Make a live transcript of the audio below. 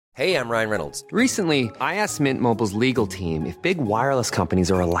Hey, I'm Ryan Reynolds. Recently, I asked Mint Mobile's legal team if big wireless companies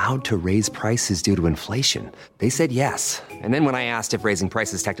are allowed to raise prices due to inflation. They said yes. And then when I asked if raising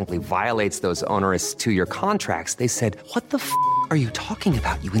prices technically violates those onerous two-year contracts, they said, "What the f*** are you talking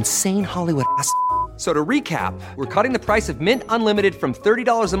about, you insane Hollywood ass f- So to recap, we're cutting the price of Mint Unlimited from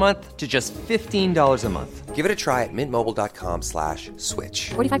 $30 a month to just $15 a month. Give it a try at mintmobile.com/switch.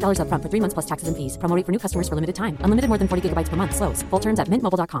 $45 up front for 3 months plus taxes and fees. Promo rate for new customers for limited time. Unlimited more than 40 gigabytes per month. Slows full terms at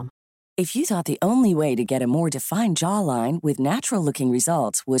mintmobile.com. If you thought the only way to get a more defined jawline with natural-looking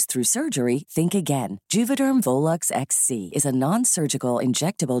results was through surgery, think again. Juvederm Volux XC is a non-surgical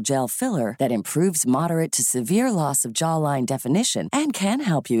injectable gel filler that improves moderate to severe loss of jawline definition and can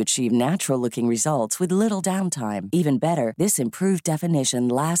help you achieve natural-looking results with little downtime. Even better, this improved definition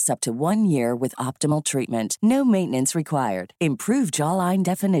lasts up to 1 year with optimal treatment. No maintenance required. Improve jawline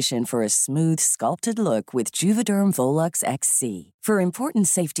definition for a smooth, sculpted look with Juvederm Volux XC. For important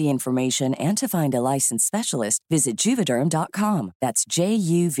safety information and to find a licensed specialist, visit Juvederm.com. That's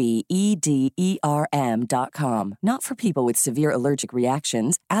JUVEDERM.com. Not for people with severe allergic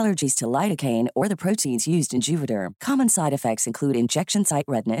reactions, allergies to lidocaine, or the proteins used in Juvederm. Common side effects include injection site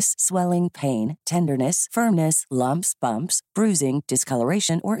redness, swelling, pain, tenderness, firmness, lumps, bumps, bruising,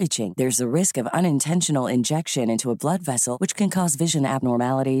 discoloration, or itching. There's a risk of unintentional injection into a blood vessel, which can cause vision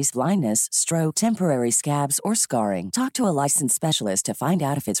abnormalities, blindness, stroke, temporary scabs, or scarring. Talk to a licensed specialist to find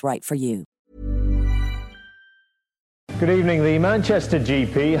out if it's right for you. Good evening. The Manchester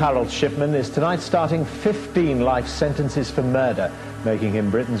GP, Harold Shipman, is tonight starting 15 life sentences for murder, making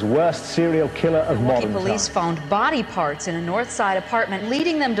him Britain's worst serial killer of modern times. Police found body parts in a North Side apartment,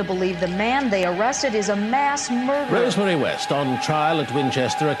 leading them to believe the man they arrested is a mass murderer. Rosemary West, on trial at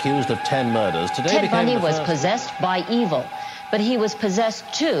Winchester, accused of 10 murders. Today Ted Bundy was possessed by evil, but he was possessed,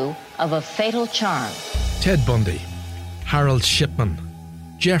 too, of a fatal charm. Ted Bundy, Harold Shipman,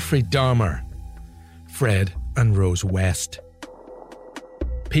 Jeffrey Dahmer, Fred and Rose West.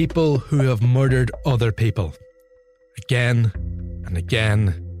 People who have murdered other people. Again and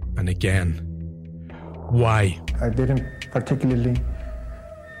again and again. Why? I didn't particularly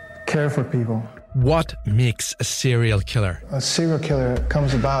care for people. What makes a serial killer? A serial killer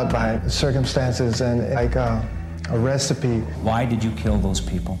comes about by circumstances and like a recipe. Why did you kill those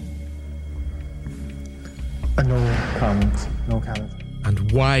people? No comment.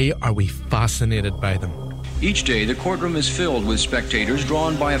 And why are we fascinated by them? Each day, the courtroom is filled with spectators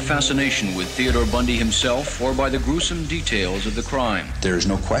drawn by a fascination with Theodore Bundy himself or by the gruesome details of the crime. There's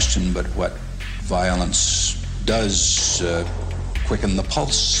no question but what violence does quicken the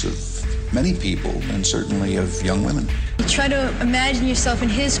pulse of many people, and certainly of young women. You try to imagine yourself in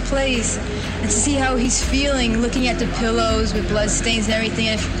his place and see how he's feeling, looking at the pillows with blood stains and everything,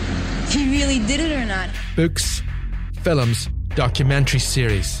 if he really did it or not. Books, films, documentary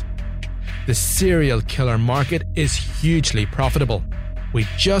series. The serial killer market is hugely profitable. We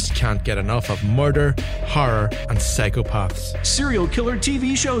just can't get enough of murder, horror, and psychopaths. Serial killer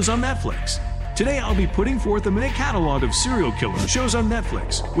TV shows on Netflix. Today I'll be putting forth a minute catalog of serial killer shows on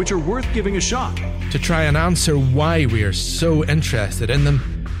Netflix, which are worth giving a shot. To try and answer why we are so interested in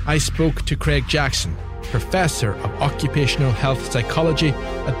them, I spoke to Craig Jackson, Professor of Occupational Health Psychology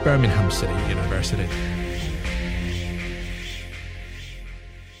at Birmingham City University.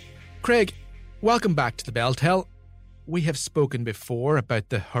 Craig, welcome back to the BelTel. We have spoken before about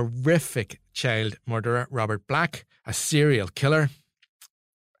the horrific child murderer Robert Black, a serial killer.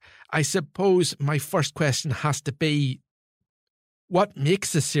 I suppose my first question has to be, what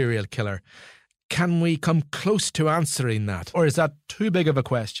makes a serial killer? Can we come close to answering that? Or is that too big of a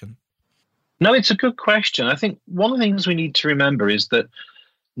question? No, it's a good question. I think one of the things we need to remember is that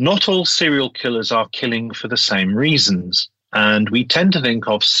not all serial killers are killing for the same reasons. And we tend to think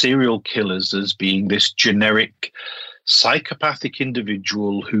of serial killers as being this generic psychopathic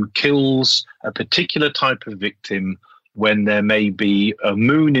individual who kills a particular type of victim when there may be a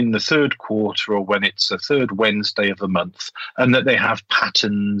moon in the third quarter or when it's the third Wednesday of the month, and that they have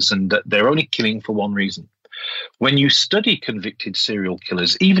patterns and that they're only killing for one reason. When you study convicted serial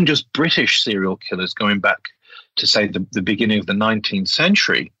killers, even just British serial killers going back to, say, the beginning of the 19th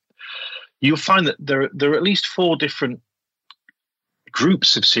century, you'll find that there are at least four different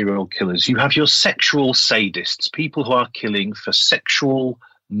groups of serial killers. You have your sexual sadists, people who are killing for sexual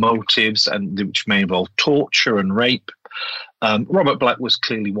motives and which may involve torture and rape. Robert Black was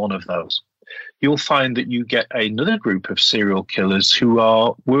clearly one of those. You'll find that you get another group of serial killers who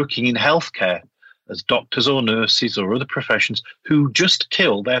are working in healthcare as doctors or nurses or other professions who just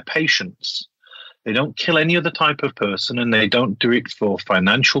kill their patients. They don't kill any other type of person, and they don't do it for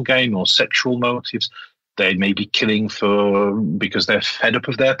financial gain or sexual motives. They may be killing because they're fed up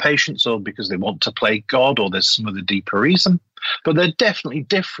of their patients, or because they want to play God, or there's some other deeper reason. But they're definitely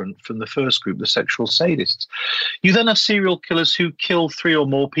different from the first group, the sexual sadists. You then have serial killers who kill 3 or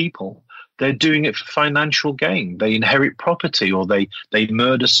more people. They're doing it for financial gain. They inherit property, or they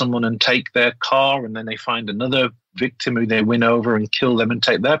murder someone and take their car, and then they find another victim who they win over and kill them and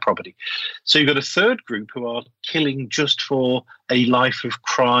take their property. So you've got a third group who are killing just for a life of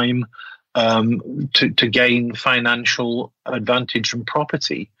crime, to gain financial advantage and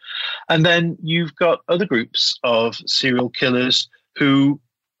property. And then you've got other groups of serial killers who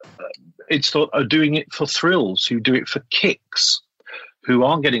it's thought are doing it for thrills, who do it for kicks, who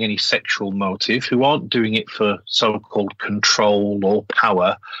aren't getting any sexual motive, who aren't doing it for so-called control or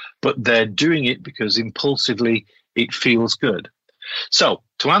power, but they're doing it because impulsively it feels good. So,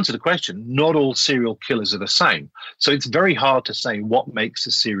 to answer the question, not all serial killers are the same. So it's very hard to say what makes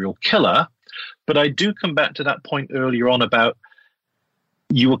a serial killer, but I do come back to that point earlier on about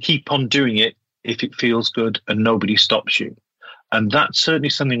you will keep on doing it if it feels good and nobody stops you. And that's certainly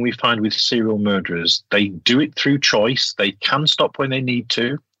something we find with serial murderers. They do it through choice. They can stop when they need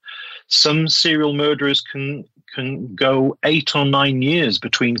to. Some serial murderers can go 8 or 9 years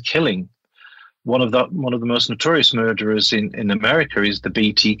between killing. One of the most notorious murderers in America is the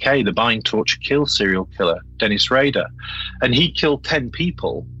BTK, the bind, torture, kill serial killer, Dennis Rader. And he killed 10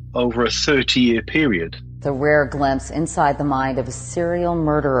 people over a 30-year period. The rare glimpse inside the mind of a serial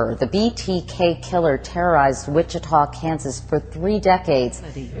murderer. The BTK killer terrorized Wichita, Kansas for 3 decades.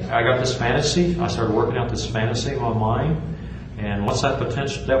 I got this fantasy. I started working out this fantasy in my mind. And once that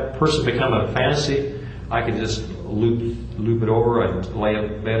person become a fantasy, I could just loop it over. I'd lay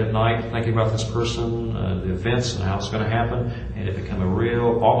in bed at night thinking about this person, the events and how it's going to happen, and it became a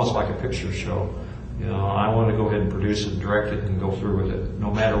real, almost like a picture show. You know, I wanted to go ahead and produce it, direct it, and go through with it,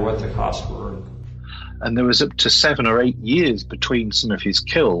 no matter what the costs were. And there was up to 7 or 8 years between some of his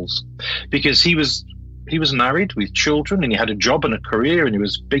kills, because he was married with children, and he had a job and a career, and he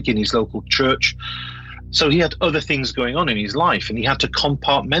was big in his local church. So he had other things going on in his life, and he had to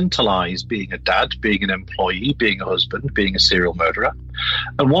compartmentalize being a dad, being an employee, being a husband, being a serial murderer.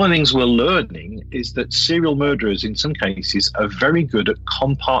 And one of the things we're learning is that serial murderers, in some cases, are very good at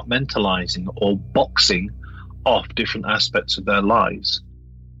compartmentalizing or boxing off different aspects of their lives.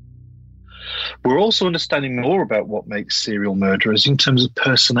 We're also understanding more about what makes serial murderers in terms of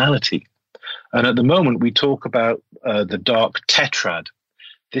personality. And at the moment, we talk about the dark tetrad.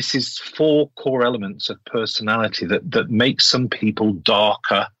 This is 4 core elements of personality that make some people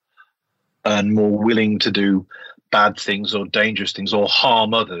darker and more willing to do bad things or dangerous things or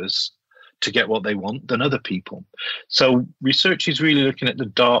harm others to get what they want than other people. So research is really looking at the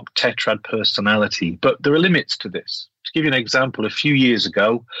dark tetrad personality, but there are limits to this. To give you an example, a few years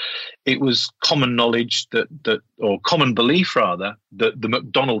ago, it was common knowledge or common belief rather, that the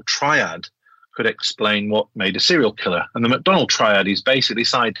McDonald triad could explain what made a serial killer. And the McDonald triad is basically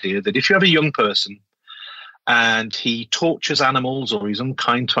this idea that if you have a young person and he tortures animals or he's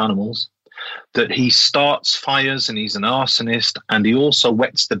unkind to animals, that he starts fires and he's an arsonist, and he also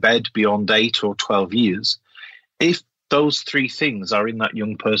wets the bed beyond 8 or 12 years, if those 3 things are in that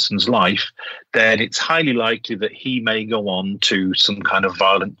young person's life, then it's highly likely that he may go on to some kind of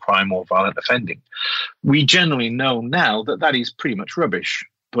violent crime or violent offending. We generally know now that that is pretty much rubbish,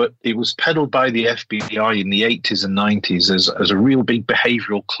 but it was peddled by the FBI in the 80s and 90s as a real big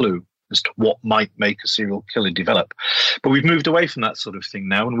behavioral clue as to what might make a serial killer develop. But we've moved away from that sort of thing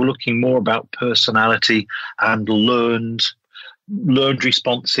now, and we're looking more about personality and learned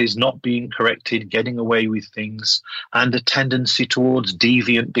responses, not being corrected, getting away with things, and a tendency towards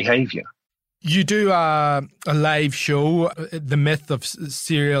deviant behavior. You do a live show, The Myth of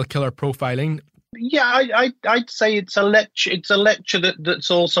Serial Killer Profiling. Yeah, I'd say it's a lecture. It's a lecture that's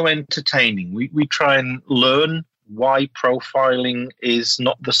also entertaining. We try and learn why profiling is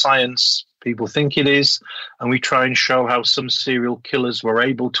not the science people think it is, and we try and show how some serial killers were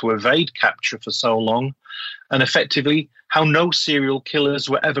able to evade capture for so long, and effectively how no serial killers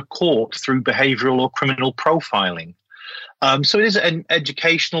were ever caught through behavioral or criminal profiling. So it is an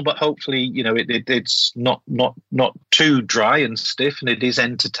educational, but hopefully, it's not too dry and stiff, and it is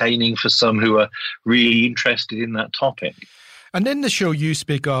entertaining for some who are really interested in that topic. And in the show, you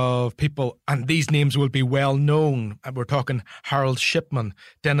speak of people, and these names will be well known. We're talking Harold Shipman,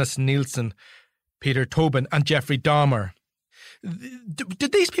 Dennis Nielsen, Peter Tobin, and Jeffrey Dahmer.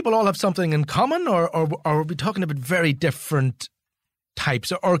 Did these people all have something in common, or are we talking about very different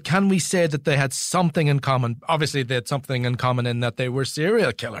types? Or can we say that they had something in common? Obviously, they had something in common in that they were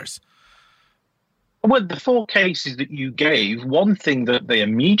serial killers. Well, the 4 cases that you gave, one thing that they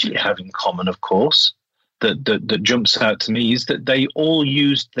immediately have in common, of course, that jumps out to me is that they all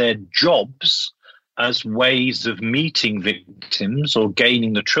used their jobs as ways of meeting victims or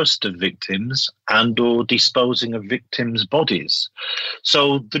gaining the trust of victims and or disposing of victims' bodies.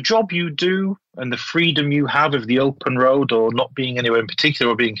 So the job you do and the freedom you have of the open road or not being anywhere in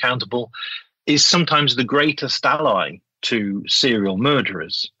particular or being accountable is sometimes the greatest ally to serial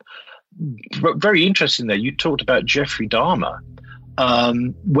murderers. Very interesting there, you talked about Jeffrey Dahmer.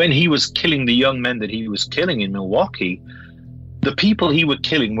 When he was killing the young men that he was killing in Milwaukee, the people he was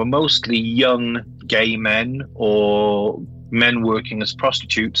killing were mostly young gay men or men working as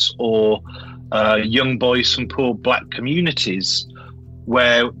prostitutes or young boys from poor black communities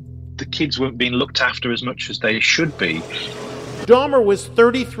where the kids weren't being looked after as much as they should be. Dahmer was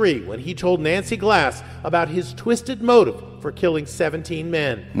 33 when he told Nancy Glass about his twisted motive for killing 17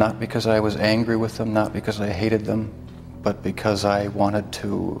 men. Not because I was angry with them, not because I hated them, but because I wanted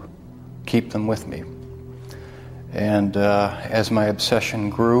to keep them with me. And as my obsession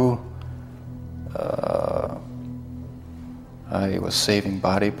grew, I was saving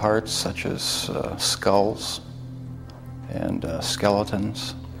body parts such as skulls and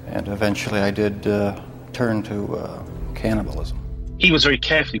skeletons, and eventually I did turn to cannibalism. He was very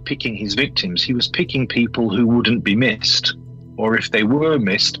carefully picking his victims. He was picking people who wouldn't be missed, or if they were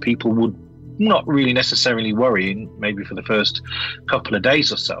missed, people would not really necessarily worry, maybe for the first couple of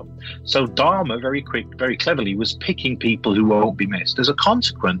days or so. So Dahmer, very cleverly, was picking people who won't be missed. As a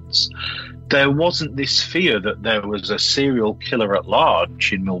consequence, there wasn't this fear that there was a serial killer at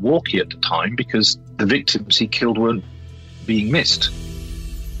large in Milwaukee at the time because the victims he killed weren't being missed.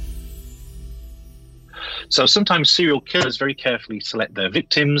 So sometimes serial killers very carefully select their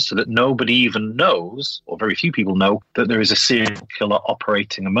victims so that nobody even knows, or very few people know, that there is a serial killer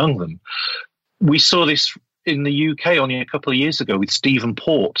operating among them. We saw this in the UK only a couple of years ago with Stephen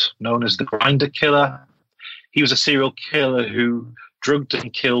Port, known as the Grinder Killer. He was a serial killer who drugged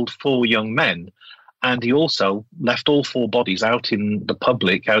and killed 4 young men, and he also left all 4 bodies out in the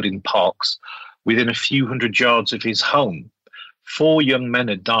public, out in parks, within a few hundred yards of his home. 4 young men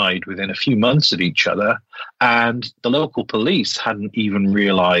had died within a few months of each other, and the local police hadn't even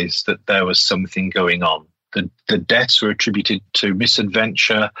realized that there was something going on. The deaths were attributed to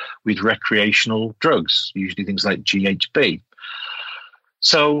misadventure with recreational drugs, usually things like GHB.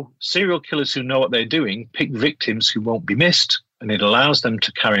 So serial killers who know what they're doing pick victims who won't be missed, and it allows them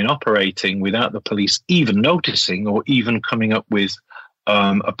to carry on operating without the police even noticing or even coming up with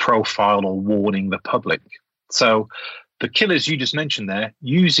a profile or warning the public. So the killers you just mentioned there,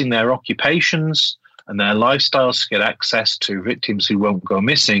 using their occupations and their lifestyles to get access to victims who won't go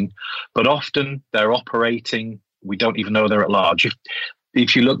missing, but often they're operating, we don't even know they're at large.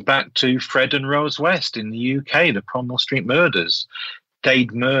 If you look back to Fred and Rose West in the UK, the Cromwell Street murders,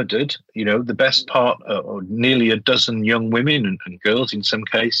 they'd murdered, the best part, or nearly a dozen young women and girls in some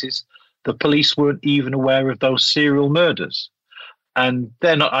cases. The police weren't even aware of those serial murders. And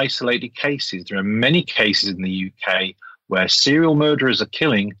they're not isolated cases. There are many cases in the UK where serial murderers are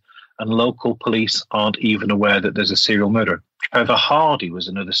killing and local police aren't even aware that there's a serial murderer. Trevor Hardy was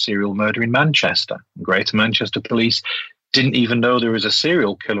another serial murderer in Manchester. Greater Manchester police didn't even know there was a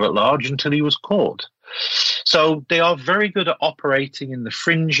serial killer at large until he was caught. So they are very good at operating in the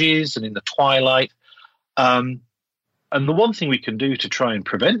fringes and in the twilight. And the one thing we can do to try and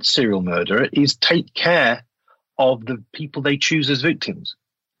prevent serial murder is take care of the people they choose as victims.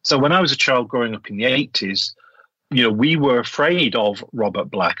 So when I was a child growing up in the 80s, we were afraid of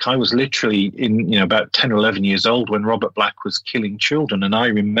Robert Black. I was literally in, about 10 or 11 years old when Robert Black was killing children. And I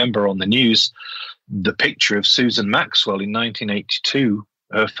remember on the news the picture of Susan Maxwell in 1982,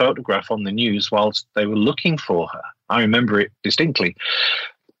 her photograph on the news whilst they were looking for her. I remember it distinctly.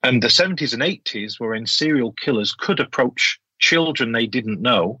 And the 70s and 80s were when serial killers could approach children they didn't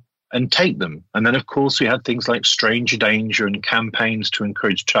know and take them. And then, of course, we had things like Stranger Danger and campaigns to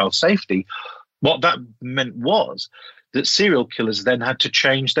encourage child safety. What that meant was that serial killers then had to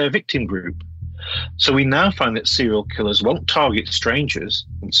change their victim group. So we now find that serial killers won't target strangers,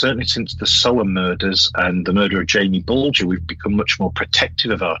 and certainly since the Sower murders and the murder of Jamie Bulger, we've become much more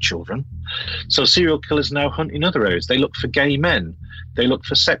protective of our children. So serial killers now hunt in other areas. They look for gay men, they look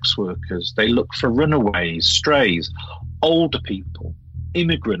for sex workers, they look for runaways, strays, older people,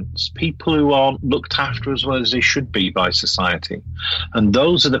 immigrants, people who aren't looked after as well as they should be by society. And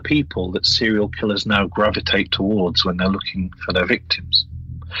those are the people that serial killers now gravitate towards when they're looking for their victims.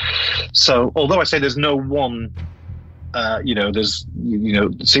 So although I say there's no one,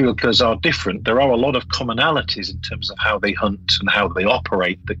 serial killers are different, there are a lot of commonalities in terms of how they hunt and how they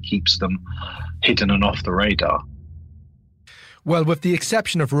operate that keeps them hidden and off the radar. Well, with the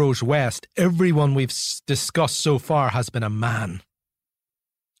exception of Rose West, everyone we've discussed so far has been a man.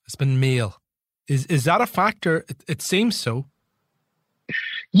 It's been male. Is that a factor? It seems so.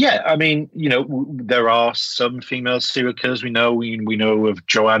 Yeah, I mean, there are some female serial killers. We know of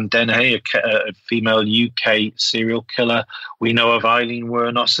Joanne Dennehy, a female UK serial killer. We know of Eileen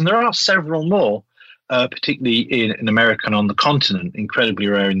Wuornos, and there are several more, particularly in America and on the continent, incredibly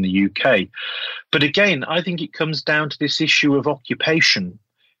rare in the UK. But again, I think it comes down to this issue of occupation,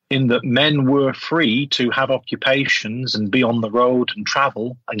 in that men were free to have occupations and be on the road and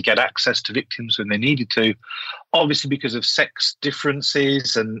travel and get access to victims when they needed to. Obviously, because of sex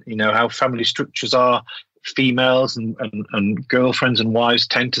differences and how family structures are, females and girlfriends and wives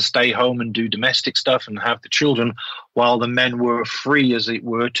tend to stay home and do domestic stuff and have the children, while the men were free, as it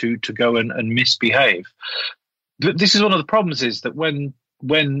were, to go and misbehave. But this is one of the problems, is that when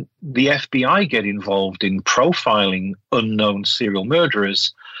the FBI get involved in profiling unknown serial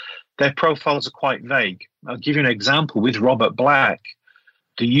murderers, their profiles are quite vague. I'll give you an example. With Robert Black,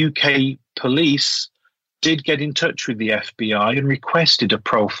 the UK police did get in touch with the FBI and requested a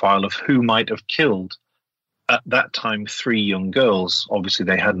profile of who might have killed, at that time, 3 young girls. Obviously,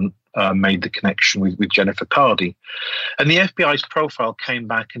 they hadn't made the connection with Jennifer Cardy. And the FBI's profile came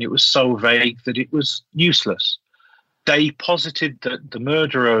back, and it was so vague that it was useless. They posited that the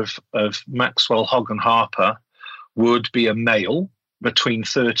murderer of Maxwell Hoggan Harper would be a male between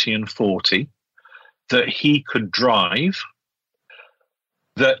 30 and 40, that he could drive,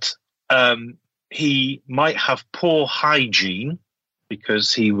 that he might have poor hygiene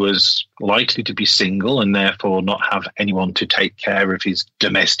because he was likely to be single and therefore not have anyone to take care of his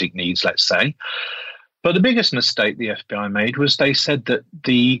domestic needs, let's say. But the biggest mistake the FBI made was they said that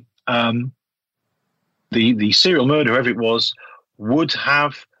the serial murderer, whoever it was, would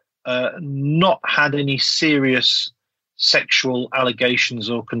have not had any serious sexual allegations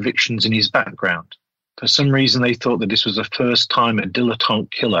or convictions in his background. For some reason, they thought that this was the first time a dilettante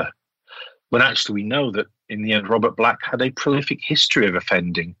killer, when actually we know that in the end, Robert Black had a prolific history of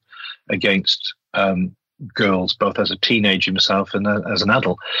offending against girls, both as a teenager himself and as an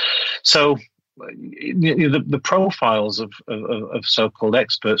adult. So the profiles of so-called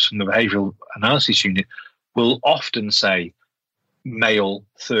experts from the Behavioural Analysis Unit will often say male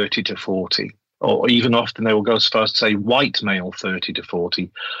 30 to 40, or even often they will go as far as to say white male 30 to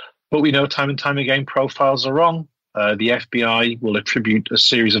 40. But we know time and time again profiles are wrong. The FBI will attribute a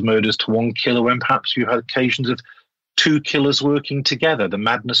series of murders to one killer when perhaps you had occasions of 2 killers working together. The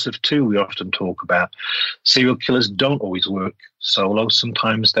madness of 2 we often talk about. Serial killers don't always work solo.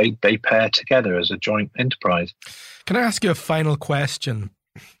 Sometimes they pair together as a joint enterprise. Can I ask you a final question?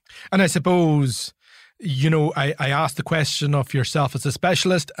 And I suppose, I asked the question of yourself as a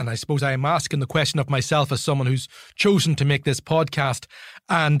specialist, and I suppose I am asking the question of myself as someone who's chosen to make this podcast.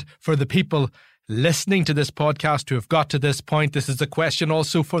 And for the people listening to this podcast who have got to this point, this is a question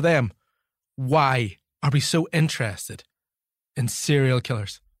also for them. Why are we so interested in serial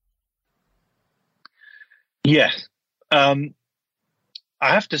killers? Yes. I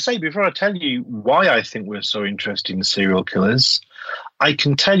have to say, before I tell you why I think we're so interested in serial killers, I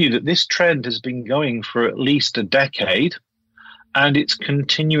can tell you that this trend has been going for at least a decade, and it's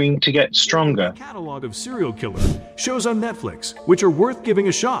continuing to get stronger. A catalog of serial killer shows on Netflix, which are worth giving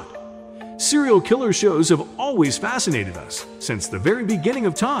a shot. Serial killer shows have always fascinated us since the very beginning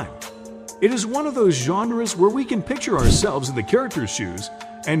of time. It is one of those genres where we can picture ourselves in the character's shoes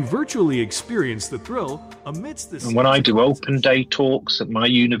and virtually experience the thrill amidst this. And when I do open day talks at my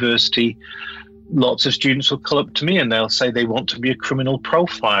university, lots of students will come up to me and they'll say they want to be a criminal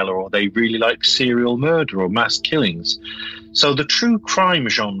profiler, or they really like serial murder or mass killings. So the true crime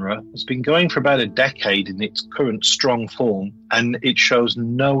genre has been going for about a decade in its current strong form, and it shows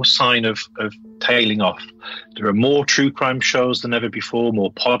no sign of tailing off. There are more true crime shows than ever before,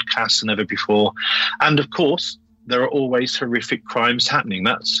 more podcasts than ever before. And of course, there are always horrific crimes happening.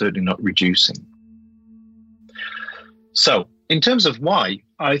 That's certainly not reducing. So in terms of why,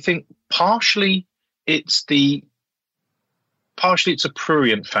 I think partially it's a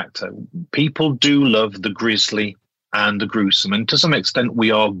prurient factor. People do love the grisly and the gruesome, and to some extent we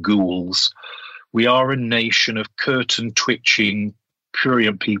are ghouls. We are a nation of curtain-twitching,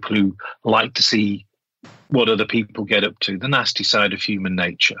 prurient people who like to see what other people get up to, the nasty side of human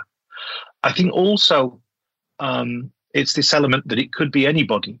nature. I think also it's this element that it could be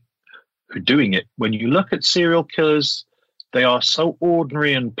anybody who's doing it. When you look at serial killers, they are so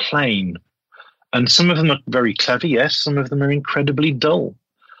ordinary and plain, and some of them are very clever, yes, some of them are incredibly dull.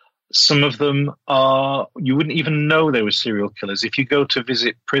 Some of them are, you wouldn't even know they were serial killers. If you go to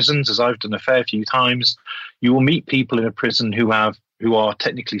visit prisons, as I've done a fair few times, you will meet people in a prison who are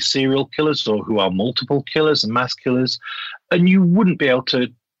technically serial killers or who are multiple killers and mass killers, and you wouldn't be able to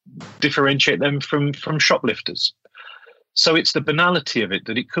differentiate them from shoplifters. So it's the banality of it,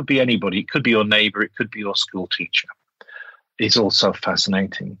 that it could be anybody. It could be your neighbor. It could be your school teacher. It's also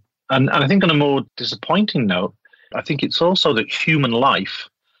fascinating. And I think on a more disappointing note, I think it's also that human life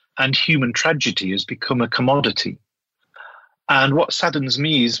and human tragedy has become a commodity. And what saddens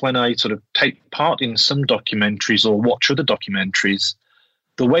me is when I sort of take part in some documentaries or watch other documentaries,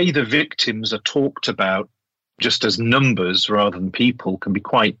 the way the victims are talked about just as numbers rather than people can be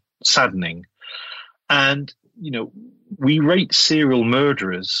quite saddening. And, you know, we rate serial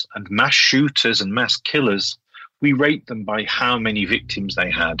murderers and mass shooters and mass killers, we rate them by how many victims they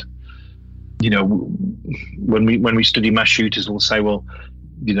had. You know, when we study mass shooters, we'll say, well,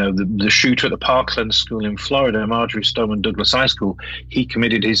 you know, the shooter at the Parkland School in Florida, Marjorie Stoneman Douglas High School, he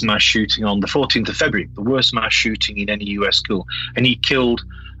committed his mass shooting on the 14th of February, the worst mass shooting in any US school. And he killed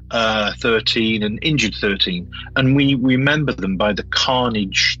 13 and injured 13. And we remember them by the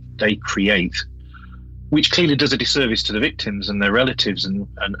carnage they create, which clearly does a disservice to the victims and their relatives and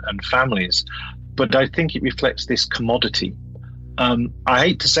families. But I think it reflects this commodity. I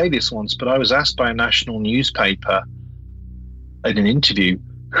hate to say this once, but I was asked by a national newspaper in an interview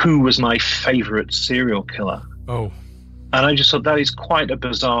who was my favorite serial killer. Oh. And I just thought that is quite a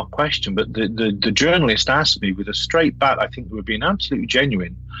bizarre question. But the journalist asked me with a straight bat, I think, were being absolutely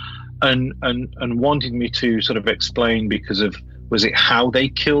genuine, and wanted me to sort of explain, because of, was it how they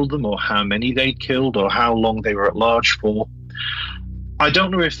killed them or how many they killed or how long they were at large for? I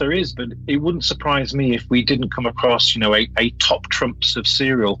don't know if there is, but it wouldn't surprise me if we didn't come across, you know, a top trumps of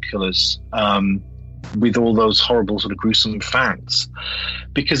serial killers with all those horrible sort of gruesome facts,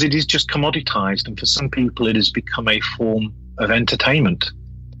 because it is just commoditized, and for some people it has become a form of entertainment.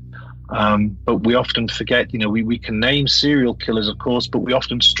 But we often forget, you know, we can name serial killers, of course, but we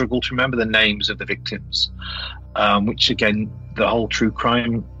often struggle to remember the names of the victims, which again, the whole true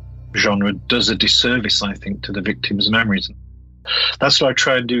crime genre does a disservice, I think, to the victims' memories. That's what I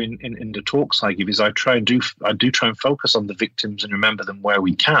try and do in the talks I give, is I do try and focus on the victims and remember them where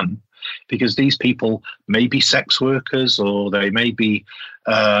we can, because these people may be sex workers or they may be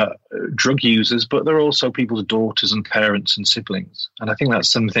drug users, but they're also people's daughters and parents and siblings. And I think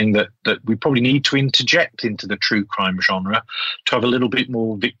that's something that we probably need to interject into the true crime genre to have a little bit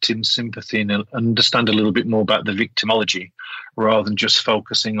more victim sympathy and understand a little bit more about the victimology, rather than just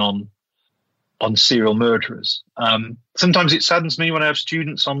focusing on serial murderers. Sometimes it saddens me when I have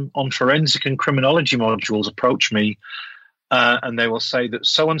students on forensic and criminology modules approach me and they will say that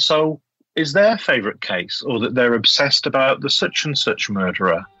so-and-so is their favourite case, or that they're obsessed about the such and such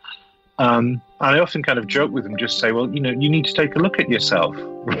murderer. And I often kind of joke with them, just say, well, you know, you need to take a look at yourself,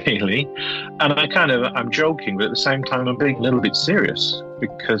 really. And I'm joking, but at the same time, I'm being a little bit serious,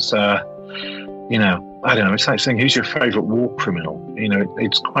 because, you know, I don't know, it's like saying, who's your favourite war criminal? You know,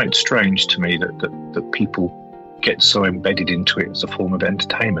 it's quite strange to me that people get so embedded into it as a form of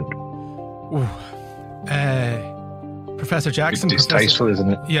entertainment. Ooh. Professor Jackson. It's distasteful, isn't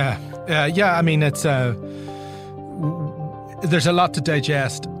it? Yeah. I mean, it's there's a lot to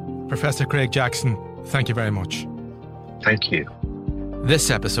digest. Professor Craig Jackson, thank you very much. Thank you.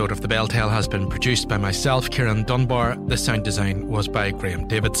 This episode of The BelTel has been produced by myself, Kieran Dunbar. The sound design was by Graham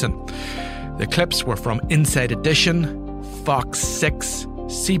Davidson. The clips were from Inside Edition, Fox 6,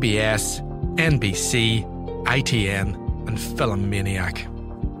 CBS, NBC, ITN, and Film Maniac.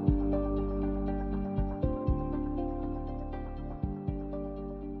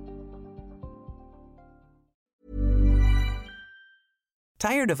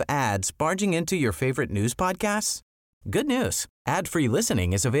 Tired of ads barging into your favorite news podcasts? Good news. Ad-free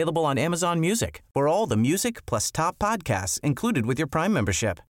listening is available on Amazon Music for all the music plus top podcasts included with your Prime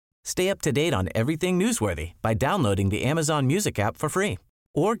membership. Stay up to date on everything newsworthy by downloading the Amazon Music app for free,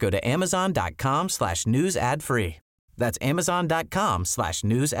 or go to amazon.com/news ad free. That's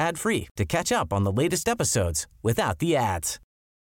amazon.com/news ad free to catch up on the latest episodes without the ads.